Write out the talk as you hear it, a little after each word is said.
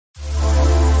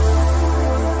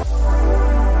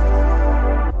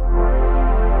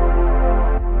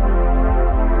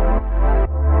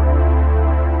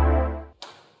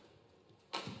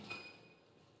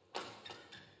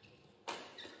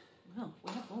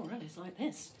rallies like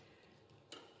this.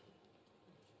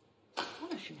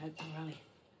 Astonishing opening rally.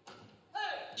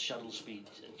 Shuttle speed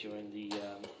during the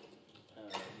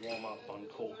warm-up on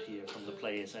court here from the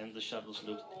players, and the shuttles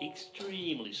looked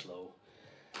extremely slow.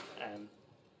 And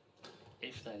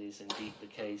if that is indeed the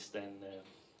case, then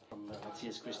from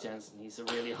Mathias Christiansen, he's a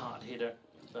really hard hitter,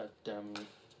 but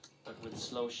with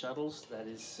slow shuttles, that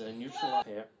is neutral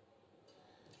here.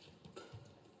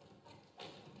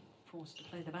 Forced to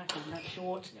play the back on that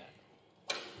short. Yeah.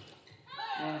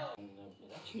 And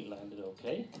it actually landed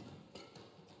okay.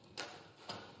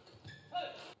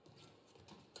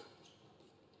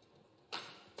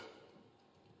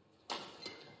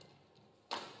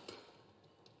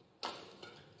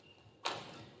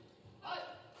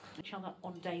 Each other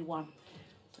on day one.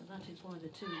 So that is why the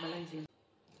two Malaysians.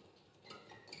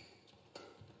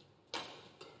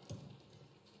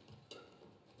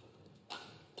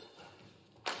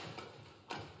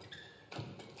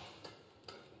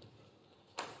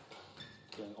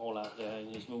 Going all out there in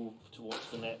his move towards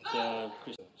the net,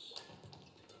 Chris.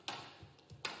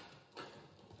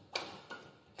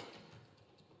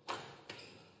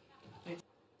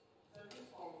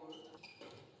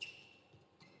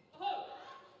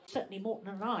 Certainly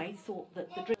Morton and I thought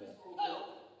that the dribble.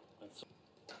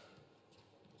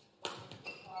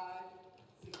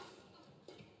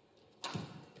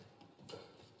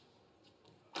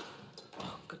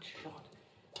 Oh, good shot.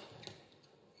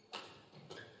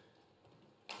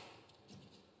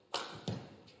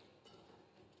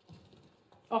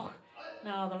 Oh,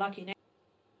 now the lucky net.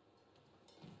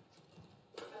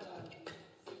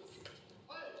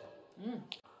 Below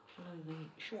the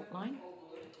short line.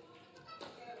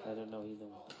 I don't know either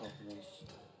what the problem is.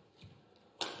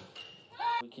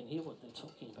 We can hear what they're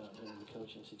talking about in the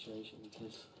coaching situation,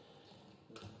 because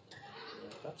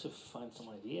they've got to find some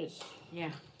ideas.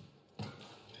 Yeah.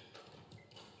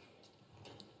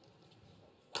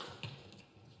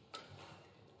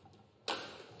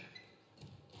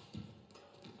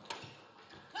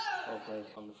 Okay,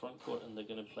 on the front court, and they're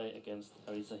going to play against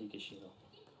Arisa Higashino.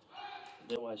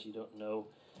 Otherwise, you don't know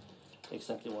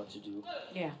exactly what to do.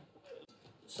 Yeah.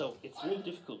 So it's really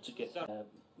difficult to get,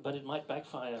 but it might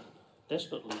backfire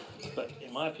desperately. But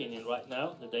in my opinion, right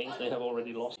now, the Danes, they have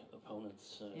already lost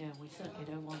opponents. Yeah, we certainly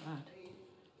don't want that.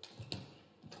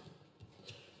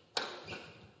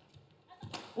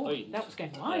 Oh, that was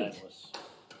going wide. Yeah, it was.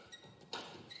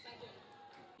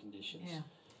 Conditions, yeah.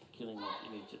 Killing it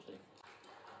immediately.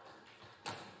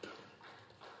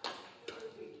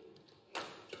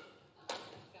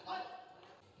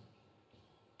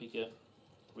 Bigger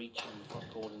reach on the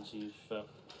front court and see if it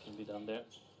can be done there.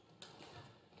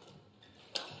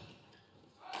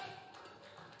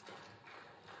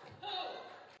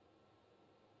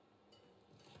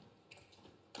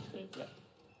 Okay, yeah.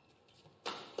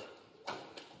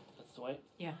 That's the way.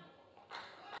 Yeah.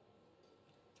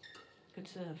 Good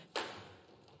serve.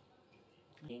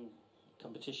 In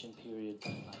competition period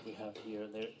like we have here,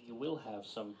 there you will have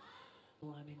some.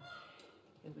 Well, I mean,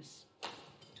 it was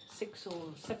 6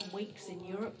 or 7 weeks in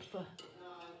Europe for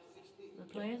the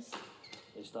players.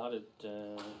 They started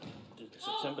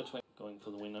September 20, going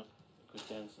for the winner,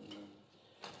 Christiansen.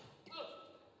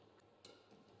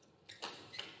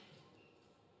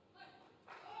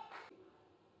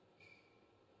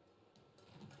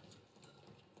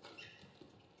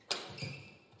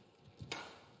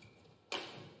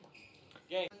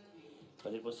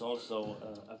 But it was also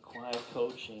a quiet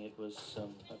coaching. It was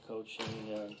a coaching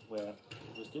where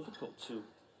it was difficult to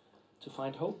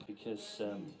find hope, because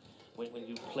when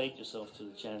you played yourself to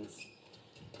the chance,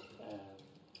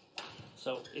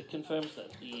 so it confirms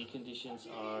that the conditions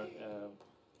are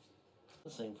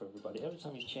the same for everybody. Every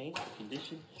time you change the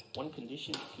condition, one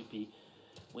condition, it could be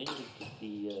wind, it could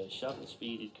be shuttle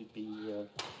speed, it could be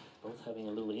both having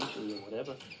a little injury or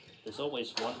whatever. There's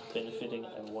always one benefiting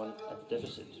and one at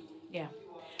deficit. Yeah,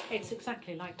 it's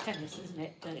exactly like tennis, isn't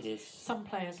it? It is. Some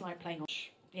players like playing.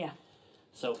 Yeah.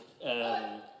 So,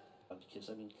 because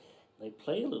I mean, they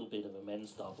play a little bit of a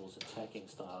men's doubles attacking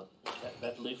style.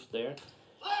 That lift there,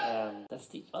 that's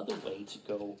the other way to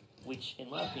go, which, in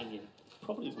my opinion,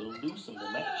 probably will loosen the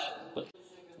match. But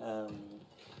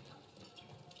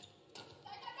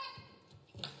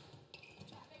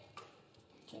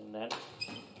Jiang Nan,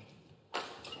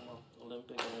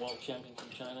 Olympic and world champion from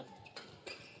China.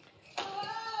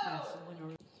 Yes, a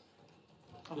winner.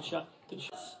 Good shot, good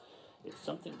shots. It's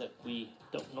something that we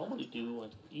don't normally do,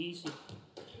 and easy.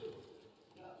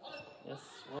 Yes,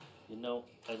 well, you know,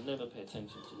 I never pay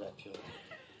attention to that, Joe.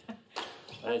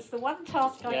 That's the one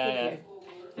task I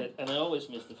give you. And I always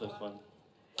miss the first one.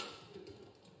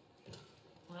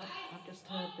 Well, I've just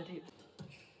heard that it...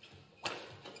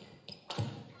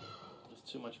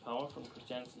 too much power from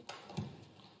Christiansen.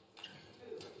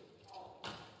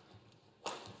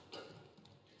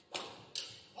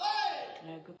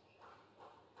 Yeah, good.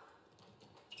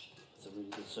 It's a really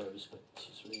good service, but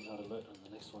she's really not alert on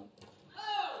the next one.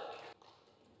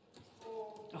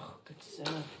 Oh, good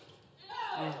serve.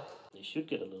 Yeah. They should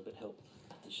get a little bit help.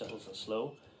 The shuttles are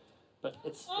slow, but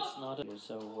it's not a,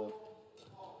 so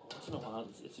once in a while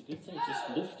it's a good thing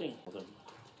just lifting them.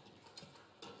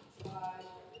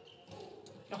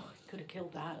 Oh, could have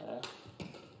killed that.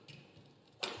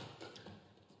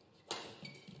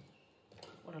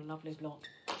 What a lovely block.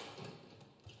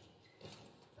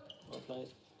 Well played.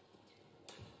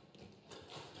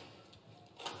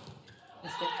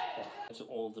 Mistake. Yeah, to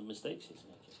all the mistakes he's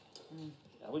making.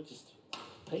 I would just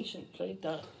patient, play it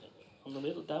down on the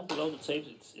middle, down below the tape.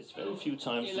 It's very few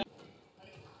times.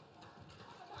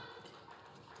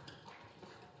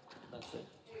 That's it.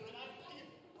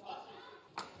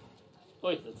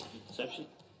 Oh, that's a good deception.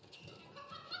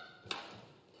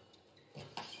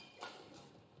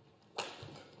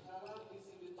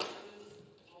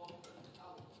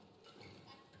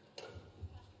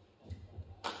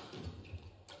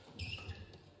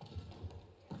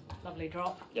 Lovely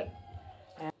drop. Yeah.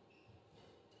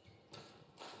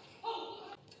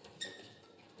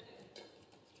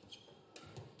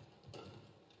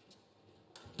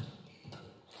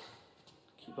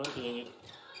 Keep on doing it.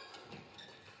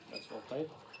 That's well played.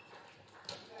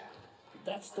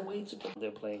 That's the way to play.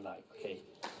 They're playing like, okay,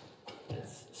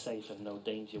 it's safe and no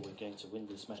danger, we're going to win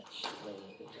this match.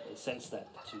 They sense that,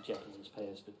 the two Japanese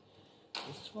players, but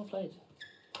this is well played.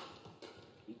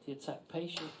 Keep the attack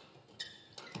patient.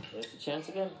 There's the chance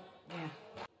again. Yeah.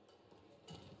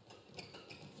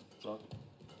 Block.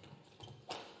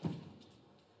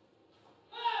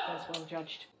 That's well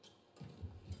judged.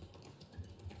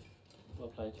 Well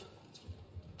played.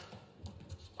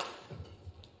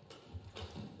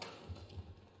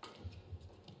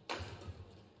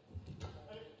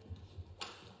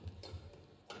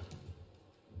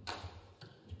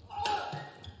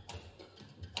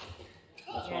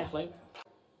 That's well played.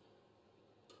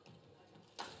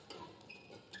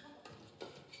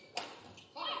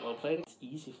 Well played. It's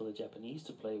easy for the Japanese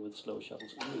to play with slow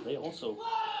shuttles. They also.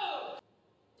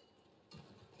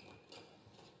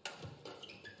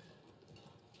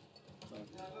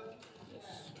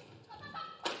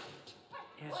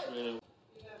 Yes. Really.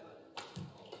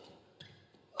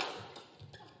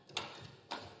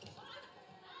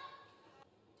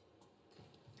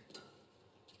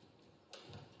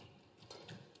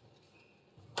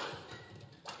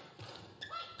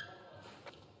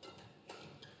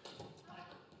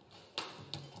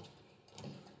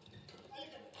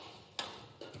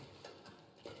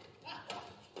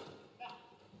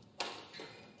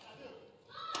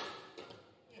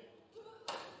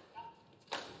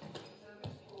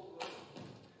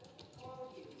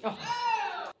 Oh.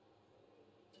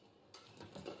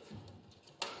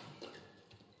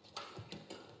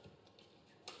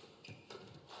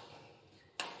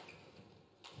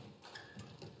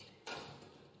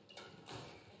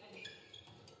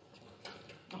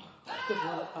 Good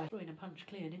work by throwing a punch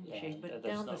clear, didn't she? But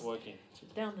that's not working.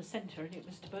 Down the centre, and it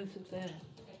was to both of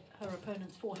her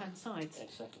opponent's forehand sides.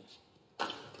 Exactly.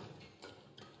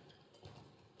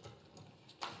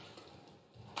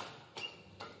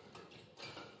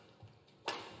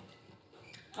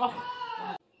 Oh.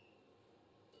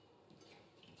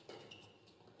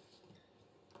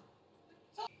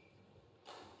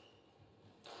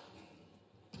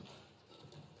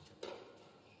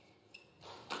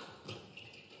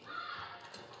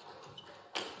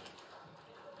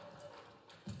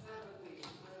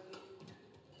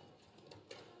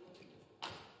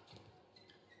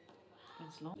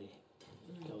 That's long.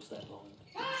 It goes that long.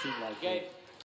 It seemed like